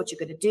knows what you're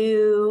going to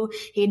do.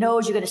 He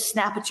knows you're going to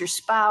snap at your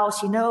spouse.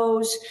 He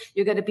knows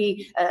you're going to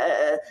be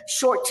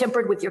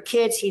short-tempered with your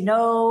kids. He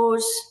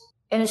knows.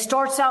 And it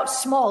starts out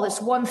small.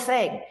 It's one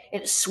thing.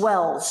 It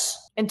swells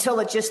until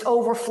it just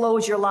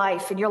overflows your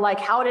life. And you're like,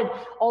 how did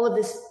all of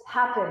this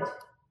happen?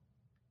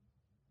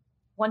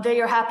 One day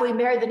you're happily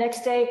married. The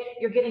next day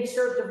you're getting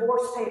served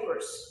divorce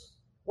papers.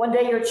 One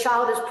day your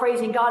child is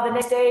praising God. The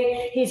next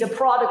day he's a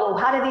prodigal.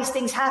 How do these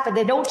things happen?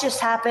 They don't just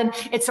happen.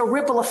 It's a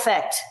ripple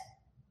effect.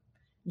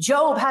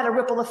 Job had a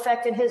ripple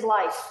effect in his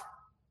life.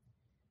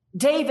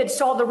 David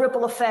saw the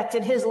ripple effect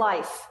in his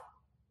life.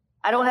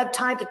 I don't have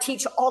time to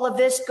teach all of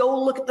this.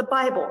 Go look at the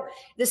Bible.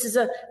 This is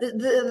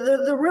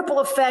the ripple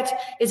effect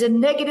is a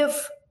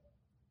negative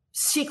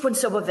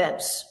sequence of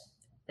events.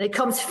 And it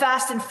comes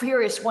fast and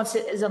furious once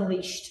it is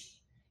unleashed.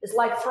 It's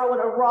like throwing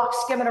a rock,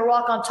 skimming a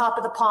rock on top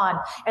of the pond.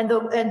 And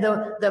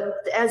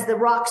as the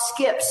rock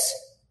skips,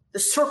 the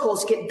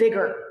circles get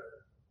bigger.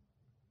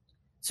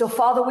 So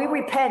Father, we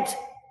repent.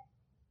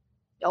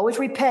 Always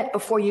repent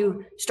before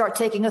you start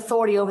taking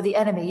authority over the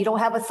enemy. You don't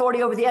have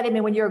authority over the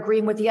enemy when you're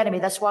agreeing with the enemy.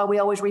 That's why we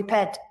always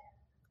repent.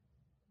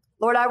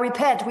 Lord, I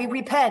repent. We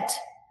repent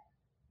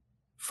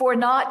for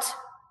not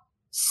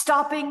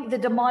stopping the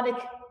demonic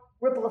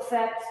ripple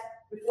effect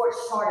before it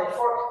started,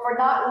 for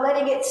not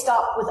letting it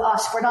stop with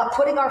us, for not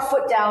putting our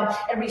foot down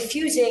and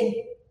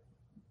refusing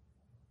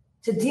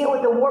to deal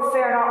with the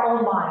warfare in our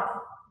own mind,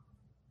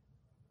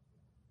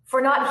 for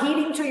not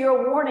heeding to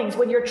your warnings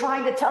when you're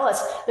trying to tell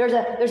us there's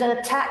an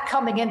attack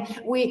coming, and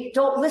we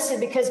don't listen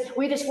because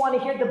we just want to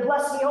hear the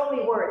blessing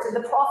only words. And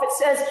the prophet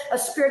says a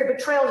spirit of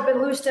betrayal has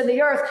been loosed in the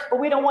earth, but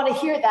we don't want to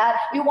hear that.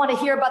 We want to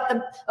hear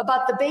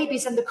about the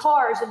babies and the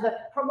cars and the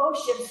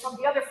promotions from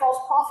the other false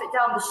prophet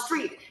down the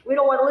street. We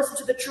don't want to listen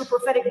to the true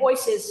prophetic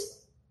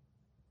voices.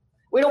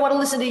 We don't want to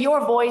listen to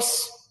your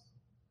voice.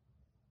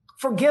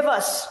 Forgive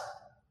us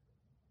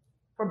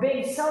for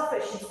being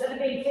selfish instead of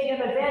being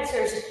kingdom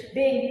advancers,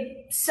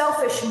 being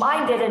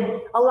selfish-minded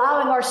and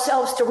allowing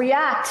ourselves to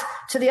react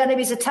to the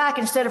enemy's attack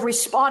instead of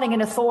responding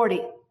in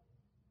authority.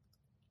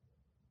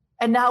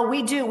 And now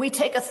we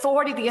take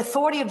authority, the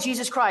authority of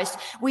Jesus Christ.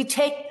 We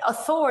take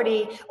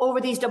authority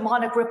over these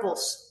demonic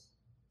ripples.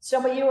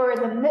 Some of you are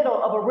in the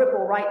middle of a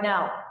ripple right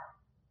now.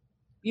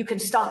 You can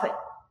stop it.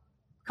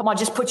 Come on,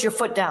 just put your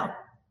foot down.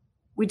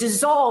 We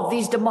dissolve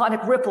these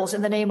demonic ripples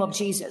in the name of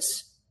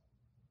Jesus.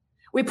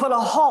 We put a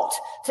halt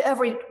to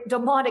every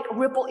demonic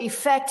ripple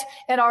effect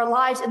in our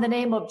lives in the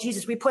name of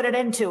Jesus. We put an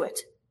end to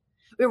it.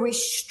 We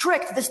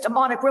restrict this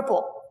demonic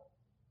ripple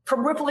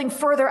from rippling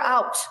further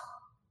out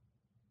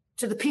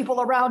to the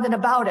people around and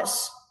about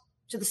us,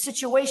 to the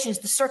situations,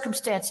 the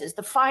circumstances,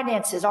 the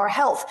finances, our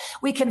health.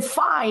 We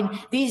confine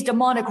these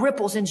demonic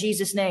ripples in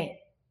Jesus' name.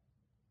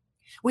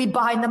 We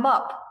bind them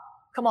up.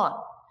 Come on.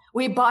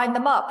 We bind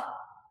them up.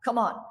 Come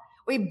on.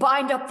 We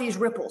bind up these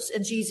ripples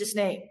in Jesus'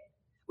 name.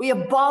 We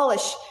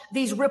abolish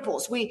these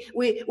ripples. We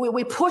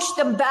push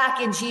them back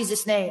in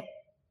Jesus' name.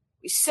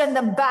 We send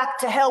them back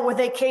to hell where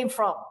they came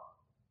from.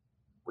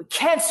 We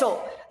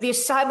cancel the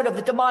assignment of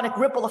the demonic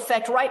ripple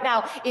effect right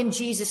now in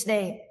Jesus'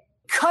 name.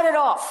 Cut it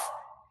off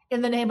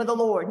in the name of the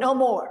Lord. No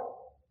more.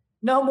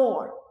 No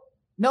more.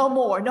 No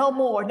more. No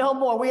more. No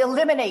more. We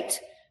eliminate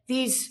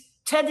these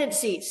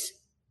tendencies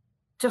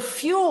to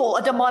fuel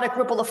a demonic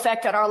ripple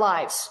effect in our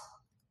lives.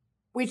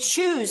 We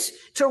choose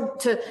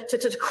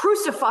to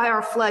crucify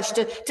our flesh,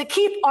 to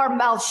keep our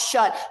mouths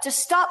shut, to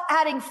stop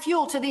adding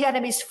fuel to the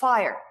enemy's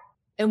fire.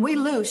 And we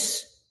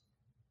loose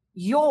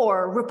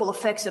your ripple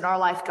effects in our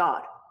life,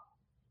 God.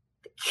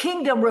 The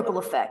kingdom ripple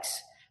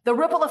effects, the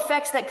ripple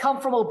effects that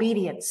come from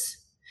obedience,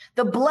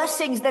 the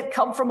blessings that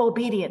come from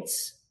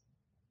obedience.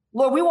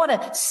 Lord, we want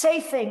to say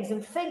things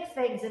and think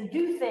things and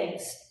do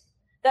things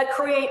that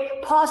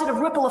create positive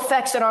ripple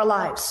effects in our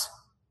lives.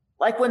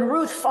 Like when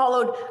Ruth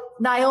followed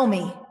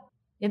Naomi,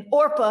 and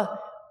Orpah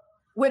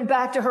went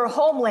back to her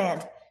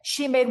homeland.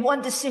 She made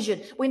one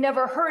decision. We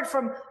never heard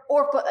from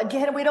Orpah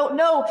again. We don't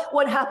know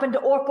what happened to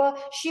Orpah.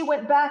 She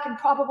went back and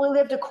probably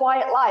lived a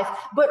quiet life.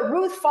 But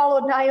Ruth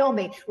followed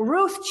Naomi.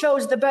 Ruth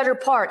chose the better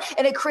part,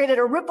 and it created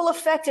a ripple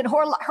effect in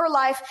her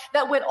life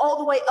that went all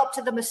the way up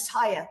to the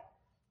Messiah,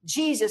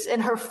 Jesus,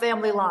 in her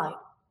family line.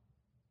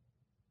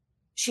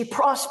 She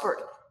prospered.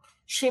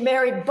 She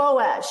married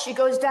Boaz. She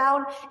goes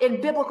down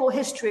in biblical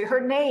history. Her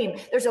name,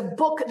 there's a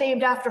book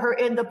named after her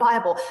in the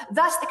Bible.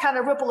 That's the kind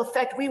of ripple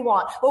effect we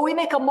want. Well, we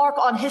make a mark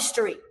on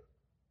history.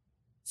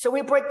 So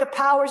we break the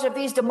powers of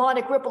these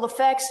demonic ripple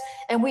effects,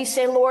 and we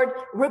say, Lord,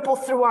 ripple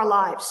through our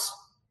lives.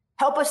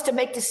 Help us to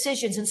make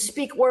decisions and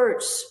speak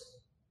words,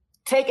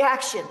 take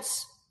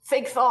actions,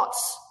 think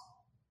thoughts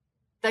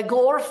that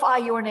glorify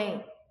your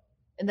name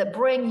and that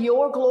bring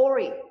your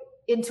glory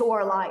into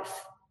our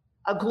life,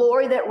 a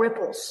glory that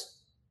ripples,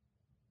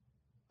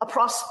 a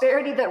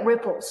prosperity that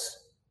ripples,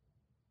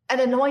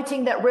 an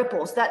anointing that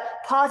ripples, that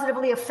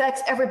positively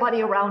affects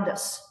everybody around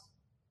us,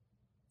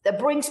 that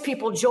brings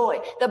people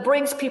joy, that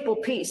brings people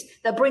peace,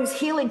 that brings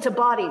healing to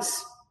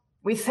bodies.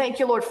 We thank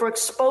you, Lord, for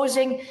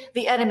exposing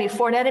the enemy.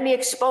 For an enemy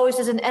exposed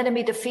is an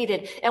enemy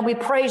defeated. And we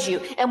praise you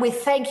and we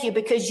thank you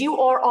because you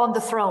are on the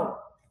throne.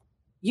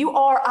 You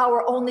are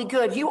our only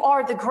good. You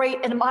are the great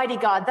and mighty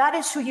God. That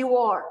is who you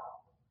are.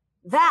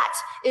 That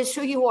is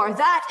who you are.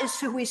 That is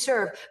who we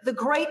serve. The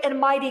great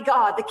and mighty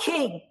God, the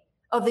King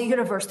of the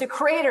universe, the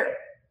creator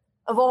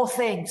of all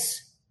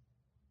things.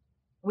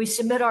 We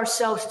submit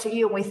ourselves to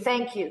you and we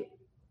thank you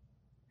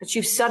that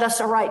you've set us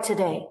aright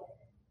today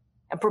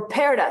and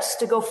prepared us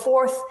to go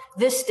forth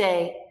this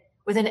day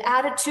with an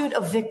attitude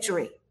of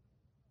victory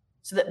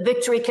so that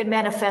victory can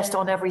manifest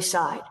on every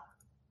side.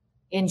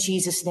 In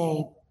Jesus'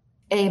 name,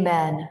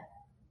 amen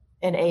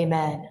and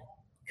amen.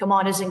 Come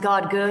on, isn't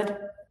God good?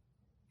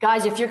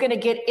 Guys, if you're going to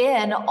get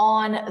in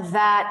on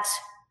that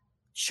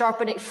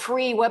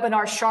free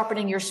webinar,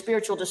 Sharpening Your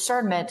Spiritual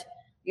Discernment,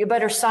 you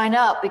better sign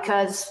up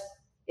because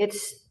I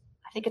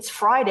think it's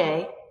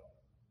Friday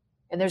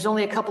and there's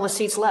only a couple of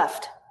seats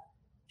left.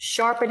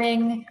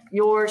 Sharpening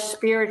Your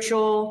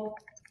Spiritual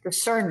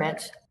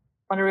Discernment.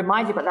 I want to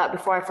remind you about that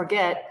before I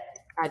forget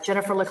at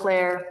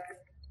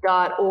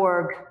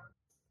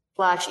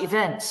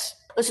jenniferleclaire.org/events.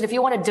 Listen, if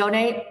you want to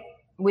donate,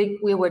 we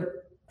would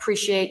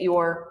appreciate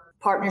your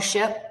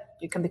partnership.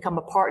 You can become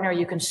a partner.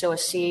 You can sow a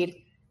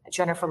seed at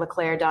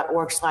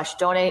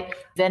jenniferleclaire.org/donate.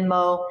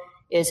 Venmo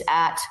is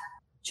at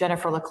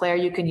Jennifer LeClaire.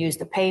 You can use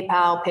the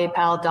PayPal,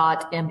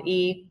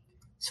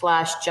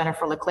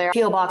 paypal.me/Jennifer LeClaire.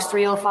 PO Box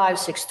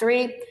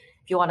 30563.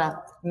 If you want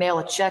to mail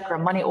a check or a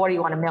money order,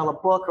 you want to mail a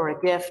book or a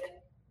gift,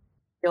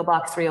 PO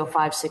Box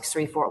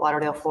 30563, Fort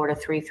Lauderdale, Florida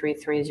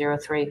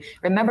 33303.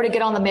 Remember to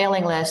get on the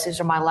mailing list.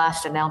 These are my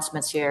last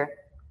announcements here.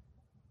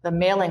 The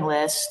mailing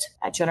list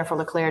at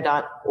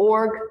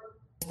jenniferleclaire.org.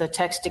 The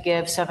text to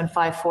give,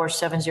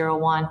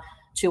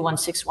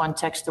 754-701-2161.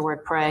 Text the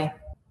word pray.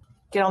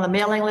 Get on the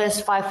mailing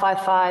list,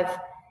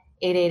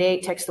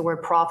 555-888. Text the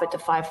word prophet to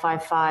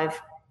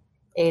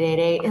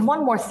 555-888. And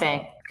one more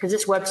thing, because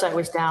this website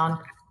was down.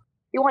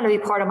 If you want to be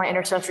part of my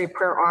intercessory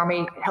prayer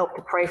army, help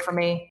to pray for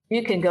me,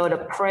 you can go to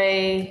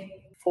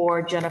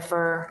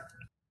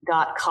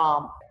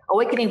prayforjennifer.com.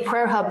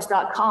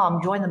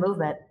 AwakeningPrayerHubs.com. Join the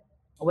movement.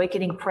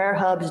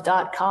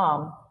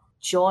 AwakeningPrayerHubs.com.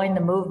 Join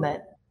the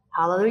movement.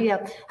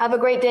 Hallelujah. Have a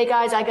great day,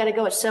 guys. I got to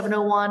go at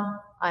 7:01.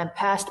 I am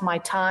past my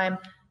time.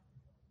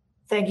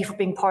 Thank you for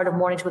being part of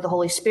Mornings with the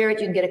Holy Spirit.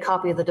 You can get a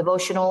copy of the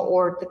devotional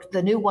or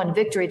the new one,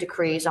 Victory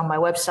Decrees, on my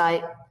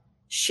website.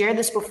 Share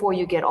this before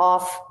you get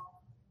off,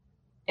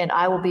 and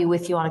I will be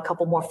with you on a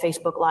couple more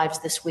Facebook Lives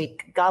this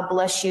week. God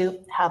bless you.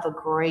 Have a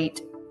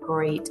great,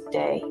 great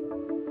day.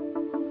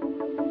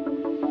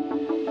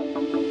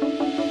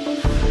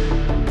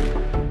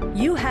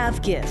 You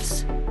have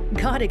gifts.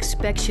 God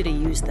expects you to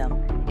use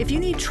them. If you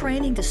need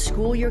training to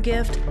school your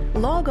gift,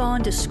 log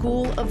on to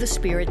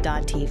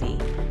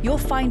schoolofthespirit.tv. You'll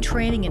find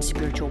training in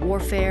spiritual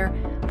warfare,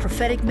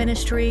 prophetic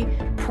ministry,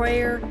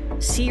 prayer,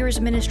 seers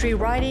ministry,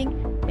 writing,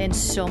 and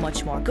so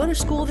much more. Go to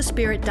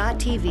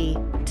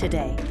schoolofthespirit.tv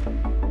today.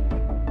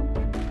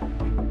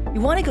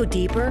 You want to go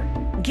deeper?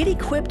 Get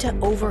equipped to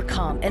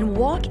overcome and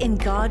walk in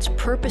God's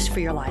purpose for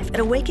your life at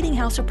Awakening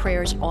House of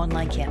Prayer's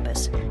online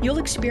campus. You'll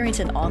experience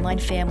an online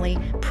family,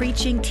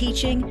 preaching,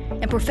 teaching,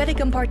 and prophetic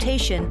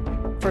impartation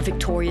for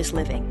victorious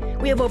living.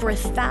 We have over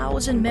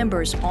 1,000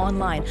 members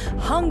online,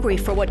 hungry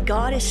for what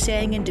God is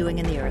saying and doing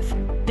in the earth.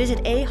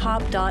 Visit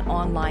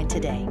ahop.online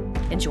today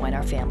and join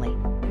our family.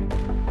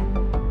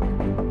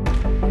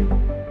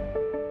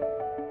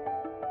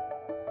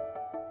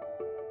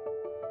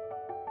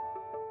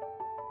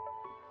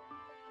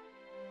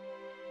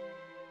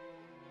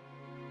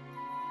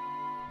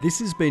 This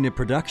has been a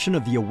production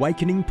of the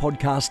Awakening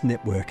Podcast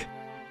Network.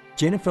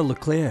 Jennifer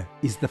LeClaire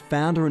is the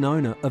founder and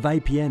owner of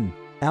APN.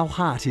 Our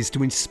heart is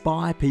to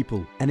inspire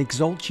people and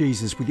exalt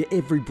Jesus with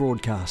every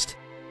broadcast.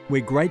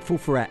 We're grateful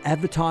for our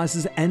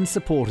advertisers and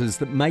supporters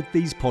that make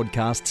these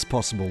podcasts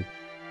possible.